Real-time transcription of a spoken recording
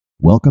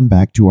Welcome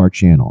back to our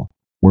channel,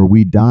 where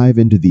we dive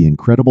into the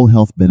incredible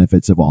health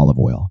benefits of olive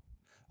oil,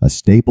 a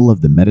staple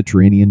of the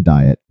Mediterranean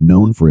diet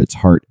known for its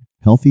heart,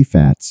 healthy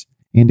fats,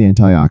 and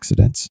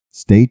antioxidants.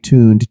 Stay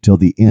tuned till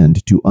the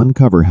end to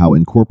uncover how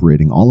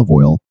incorporating olive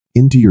oil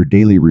into your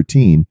daily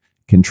routine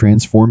can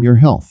transform your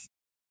health.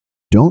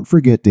 Don't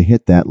forget to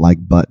hit that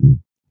like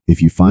button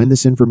if you find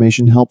this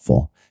information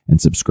helpful, and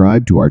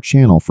subscribe to our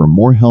channel for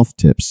more health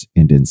tips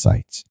and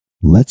insights.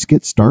 Let's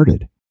get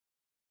started.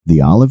 The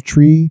olive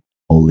tree,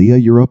 Olea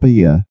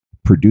europaea,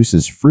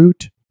 produces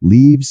fruit,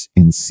 leaves,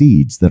 and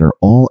seeds that are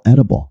all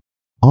edible.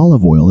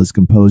 Olive oil is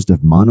composed of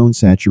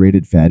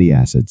monounsaturated fatty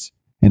acids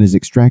and is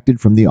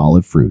extracted from the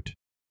olive fruit.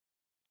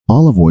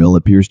 Olive oil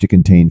appears to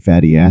contain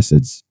fatty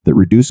acids that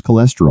reduce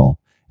cholesterol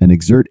and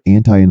exert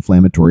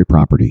anti-inflammatory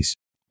properties.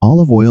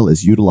 Olive oil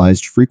is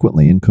utilized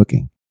frequently in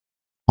cooking.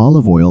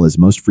 Olive oil is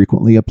most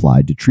frequently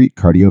applied to treat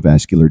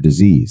cardiovascular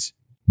disease,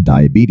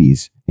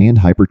 diabetes, and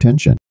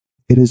hypertension.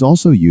 It is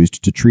also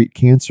used to treat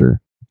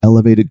cancer,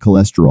 elevated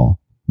cholesterol,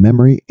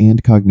 memory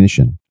and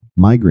cognition,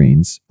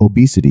 migraines,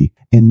 obesity,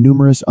 and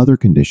numerous other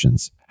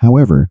conditions.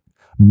 However,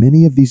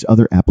 many of these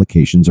other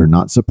applications are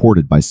not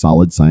supported by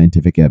solid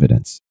scientific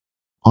evidence.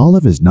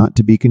 Olive is not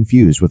to be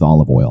confused with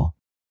olive oil.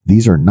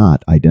 These are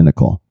not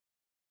identical.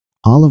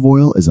 Olive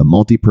oil is a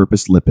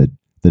multi-purpose lipid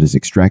that is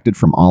extracted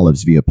from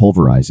olives via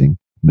pulverizing,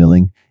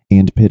 milling,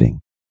 and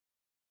pitting.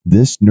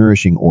 This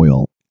nourishing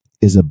oil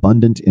is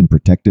abundant in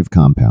protective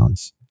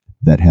compounds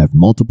that have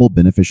multiple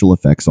beneficial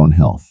effects on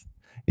health,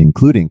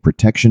 including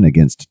protection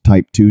against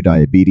type 2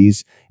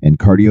 diabetes and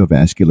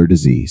cardiovascular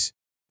disease.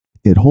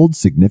 It holds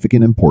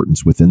significant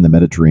importance within the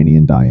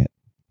Mediterranean diet,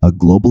 a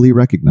globally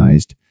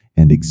recognized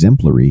and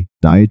exemplary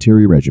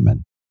dietary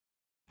regimen.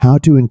 How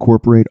to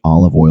incorporate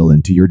olive oil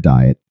into your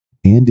diet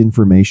and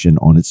information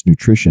on its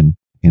nutrition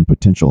and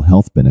potential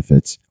health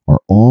benefits are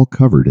all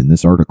covered in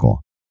this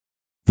article.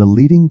 The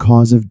leading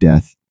cause of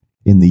death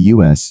in the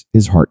U.S.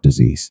 is heart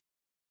disease.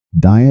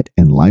 Diet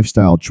and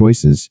lifestyle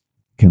choices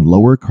can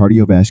lower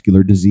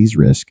cardiovascular disease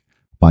risk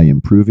by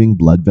improving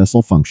blood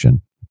vessel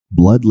function,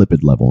 blood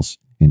lipid levels,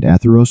 and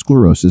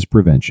atherosclerosis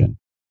prevention.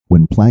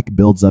 When plaque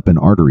builds up in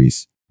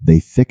arteries, they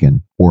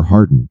thicken or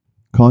harden,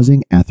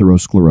 causing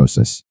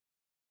atherosclerosis.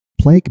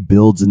 Plaque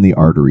builds in the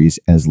arteries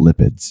as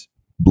lipids,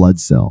 blood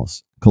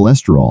cells,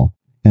 cholesterol,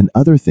 and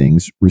other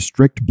things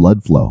restrict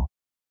blood flow.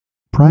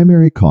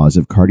 Primary cause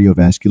of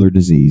cardiovascular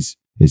disease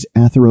is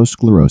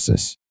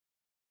atherosclerosis.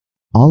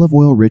 Olive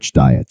oil-rich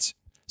diets,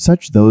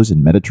 such those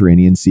in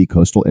Mediterranean Sea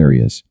coastal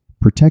areas,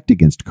 protect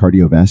against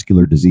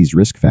cardiovascular disease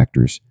risk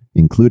factors,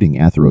 including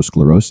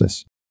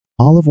atherosclerosis.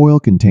 Olive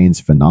oil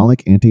contains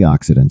phenolic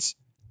antioxidants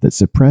that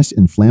suppress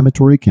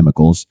inflammatory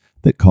chemicals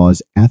that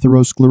cause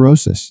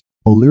atherosclerosis.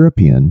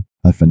 Oleuropein,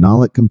 a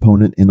phenolic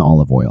component in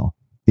olive oil,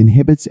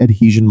 inhibits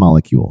adhesion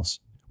molecules,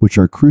 which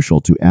are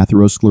crucial to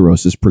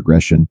atherosclerosis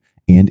progression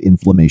and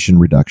inflammation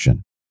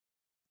reduction.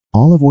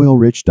 Olive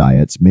oil-rich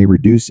diets may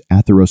reduce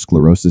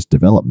atherosclerosis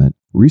development,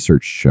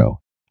 research show.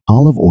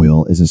 Olive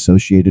oil is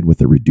associated with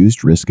a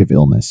reduced risk of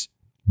illness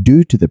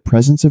due to the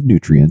presence of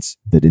nutrients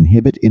that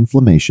inhibit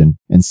inflammation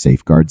and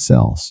safeguard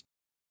cells.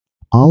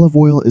 Olive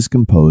oil is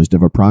composed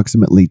of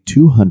approximately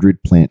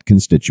 200 plant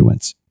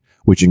constituents,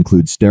 which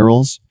include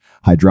sterols,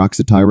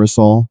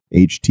 hydroxytyrosol,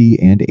 HT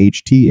and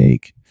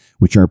HTAC,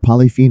 which are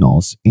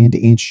polyphenols, and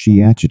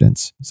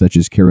antioxidants, such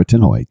as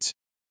carotenoids.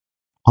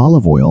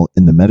 Olive oil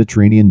in the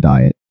Mediterranean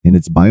diet and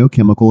its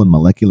biochemical and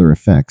molecular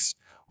effects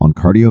on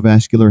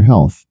cardiovascular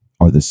health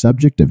are the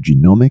subject of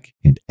genomic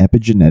and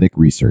epigenetic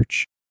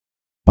research.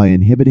 By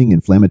inhibiting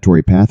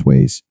inflammatory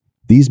pathways,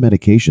 these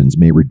medications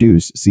may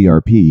reduce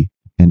CRP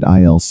and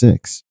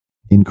IL-6.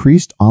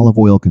 Increased olive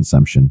oil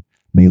consumption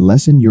may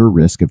lessen your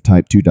risk of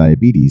type 2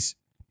 diabetes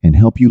and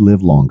help you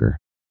live longer.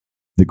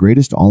 The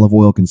greatest olive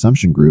oil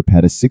consumption group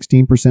had a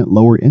 16%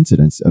 lower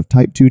incidence of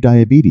type 2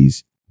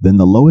 diabetes than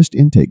the lowest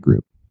intake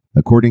group,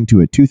 according to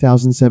a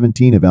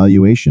 2017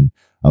 evaluation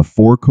of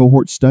 4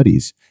 cohort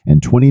studies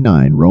and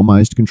 29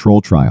 randomized control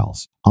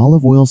trials.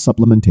 Olive oil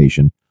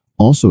supplementation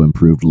also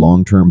improved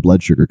long-term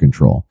blood sugar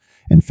control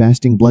and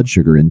fasting blood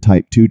sugar in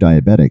type 2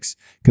 diabetics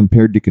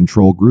compared to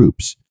control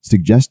groups,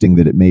 suggesting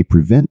that it may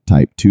prevent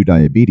type 2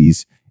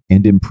 diabetes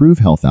and improve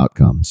health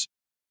outcomes.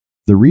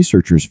 The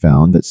researchers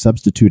found that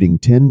substituting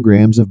 10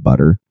 grams of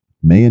butter,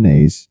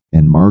 mayonnaise,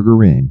 and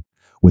margarine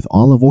with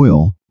olive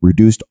oil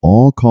reduced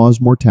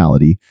all-cause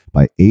mortality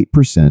by 8%,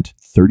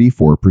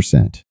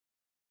 34%.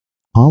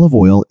 Olive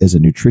oil is a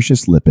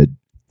nutritious lipid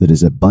that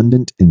is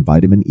abundant in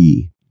vitamin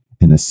E,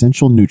 an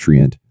essential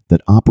nutrient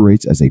that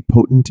operates as a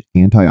potent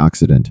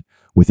antioxidant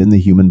within the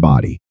human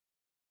body.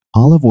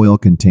 Olive oil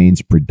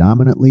contains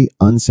predominantly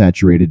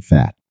unsaturated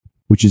fat,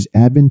 which is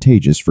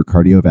advantageous for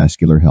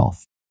cardiovascular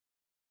health.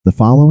 The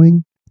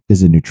following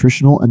is a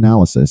nutritional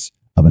analysis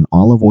of an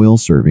olive oil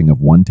serving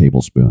of 1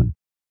 tablespoon.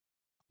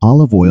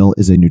 Olive oil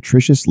is a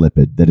nutritious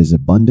lipid that is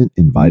abundant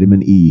in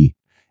vitamin E,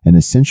 an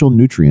essential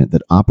nutrient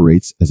that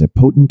operates as a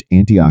potent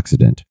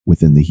antioxidant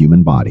within the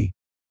human body.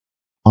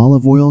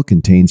 Olive oil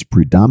contains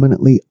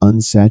predominantly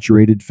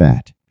unsaturated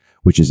fat,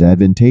 which is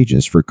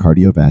advantageous for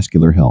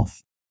cardiovascular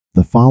health.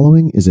 The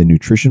following is a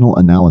nutritional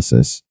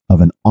analysis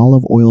of an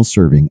olive oil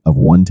serving of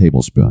 1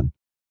 tablespoon.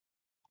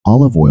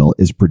 Olive oil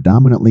is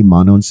predominantly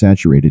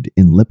monounsaturated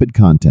in lipid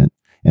content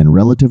and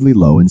relatively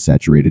low in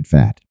saturated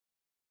fat.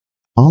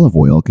 Olive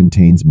oil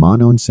contains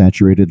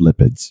monounsaturated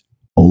lipids,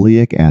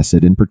 oleic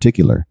acid in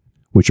particular,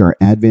 which are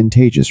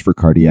advantageous for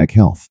cardiac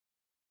health.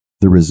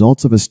 The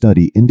results of a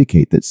study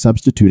indicate that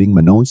substituting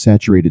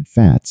monounsaturated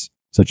fats,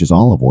 such as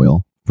olive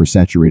oil, for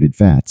saturated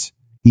fats,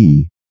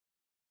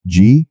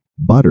 e.g.,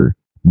 butter,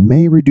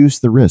 may reduce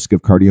the risk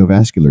of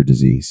cardiovascular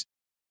disease.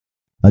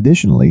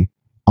 Additionally,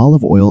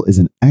 olive oil is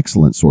an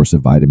excellent source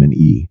of vitamin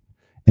E,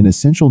 an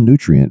essential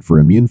nutrient for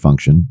immune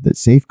function that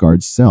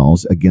safeguards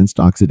cells against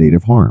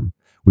oxidative harm,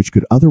 which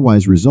could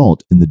otherwise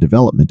result in the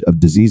development of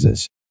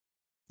diseases.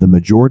 The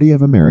majority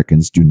of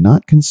Americans do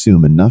not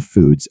consume enough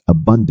foods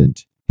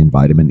abundant in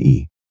vitamin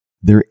E.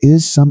 There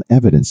is some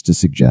evidence to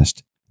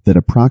suggest that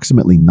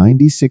approximately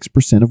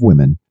 96% of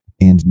women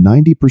and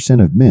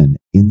 90% of men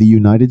in the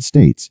United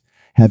States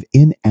have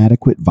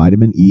inadequate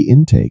vitamin E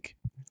intake,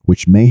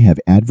 which may have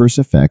adverse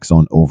effects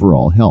on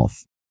overall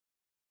health.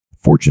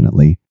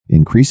 Fortunately,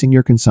 increasing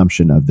your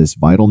consumption of this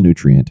vital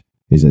nutrient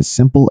is as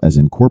simple as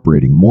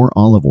incorporating more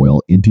olive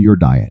oil into your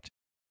diet.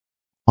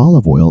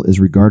 Olive oil is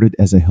regarded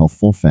as a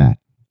healthful fat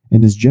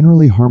and is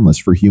generally harmless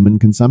for human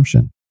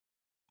consumption.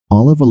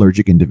 Olive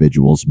allergic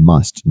individuals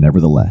must,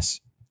 nevertheless,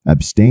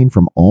 abstain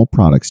from all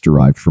products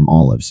derived from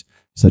olives,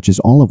 such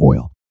as olive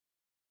oil.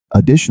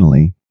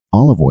 Additionally,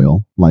 olive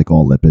oil, like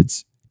all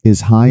lipids,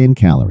 is high in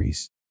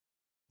calories.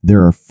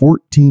 There are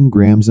 14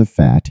 grams of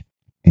fat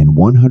and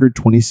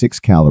 126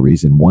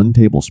 calories in 1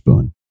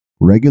 tablespoon.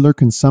 Regular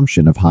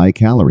consumption of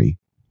high-calorie,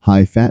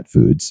 high-fat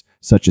foods,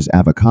 such as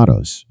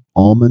avocados,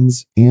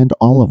 almonds, and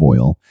olive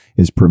oil,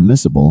 is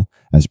permissible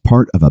as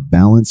part of a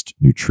balanced,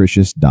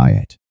 nutritious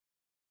diet.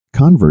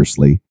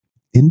 Conversely,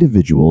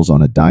 individuals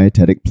on a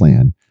dietetic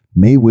plan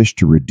may wish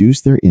to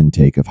reduce their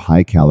intake of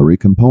high-calorie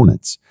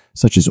components,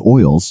 such as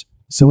oils,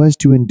 so as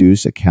to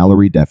induce a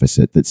calorie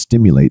deficit that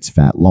stimulates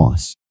fat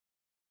loss.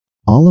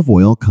 Olive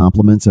oil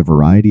complements a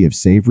variety of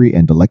savory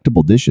and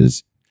delectable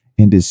dishes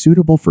and is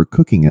suitable for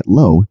cooking at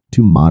low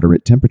to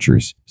moderate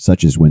temperatures,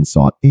 such as when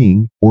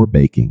sautéing or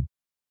baking.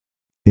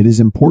 It is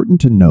important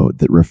to note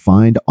that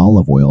refined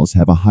olive oils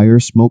have a higher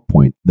smoke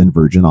point than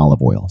virgin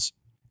olive oils,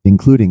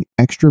 including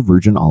extra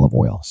virgin olive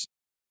oils.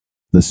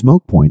 The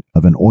smoke point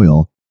of an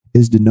oil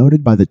is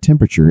denoted by the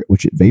temperature at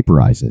which it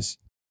vaporizes.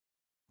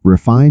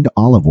 Refined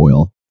olive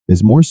oil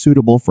is more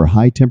suitable for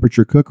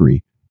high-temperature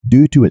cookery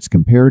due to its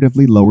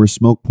comparatively lower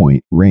smoke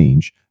point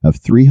range of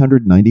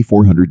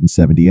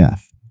 390–470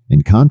 F,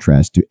 in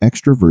contrast to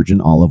extra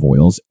virgin olive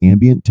oil's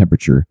ambient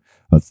temperature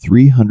of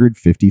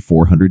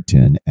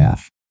 350–410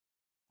 F.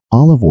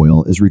 Olive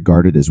oil is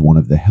regarded as one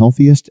of the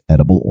healthiest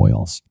edible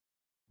oils.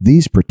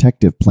 These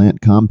protective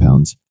plant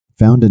compounds,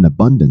 found in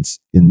abundance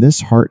in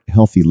this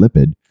heart-healthy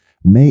lipid,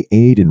 may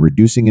aid in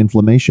reducing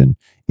inflammation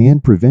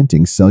and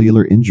preventing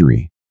cellular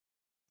injury.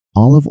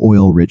 Olive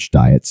oil-rich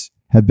diets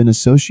have been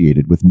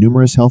associated with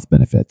numerous health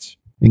benefits,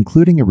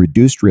 including a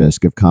reduced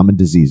risk of common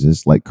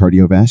diseases like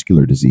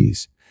cardiovascular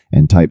disease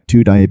and type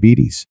 2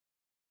 diabetes.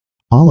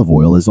 Olive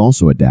oil is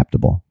also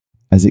adaptable,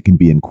 as it can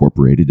be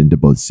incorporated into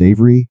both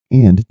savory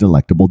and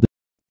delectable dishes.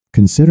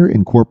 Consider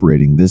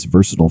incorporating this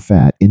versatile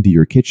fat into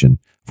your kitchen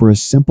for a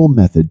simple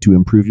method to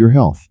improve your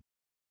health.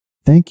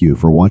 Thank you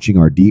for watching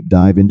our deep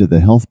dive into the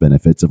health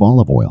benefits of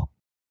olive oil.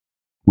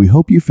 We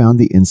hope you found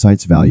the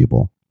insights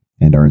valuable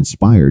and are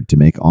inspired to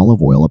make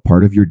olive oil a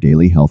part of your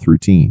daily health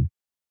routine.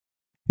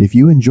 If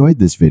you enjoyed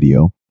this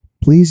video,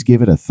 please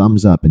give it a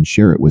thumbs up and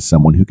share it with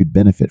someone who could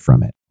benefit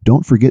from it.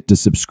 Don't forget to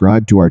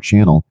subscribe to our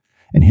channel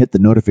and hit the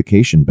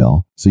notification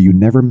bell so you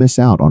never miss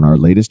out on our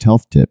latest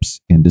health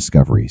tips and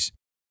discoveries.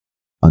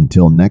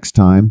 Until next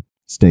time,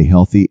 stay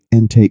healthy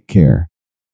and take care.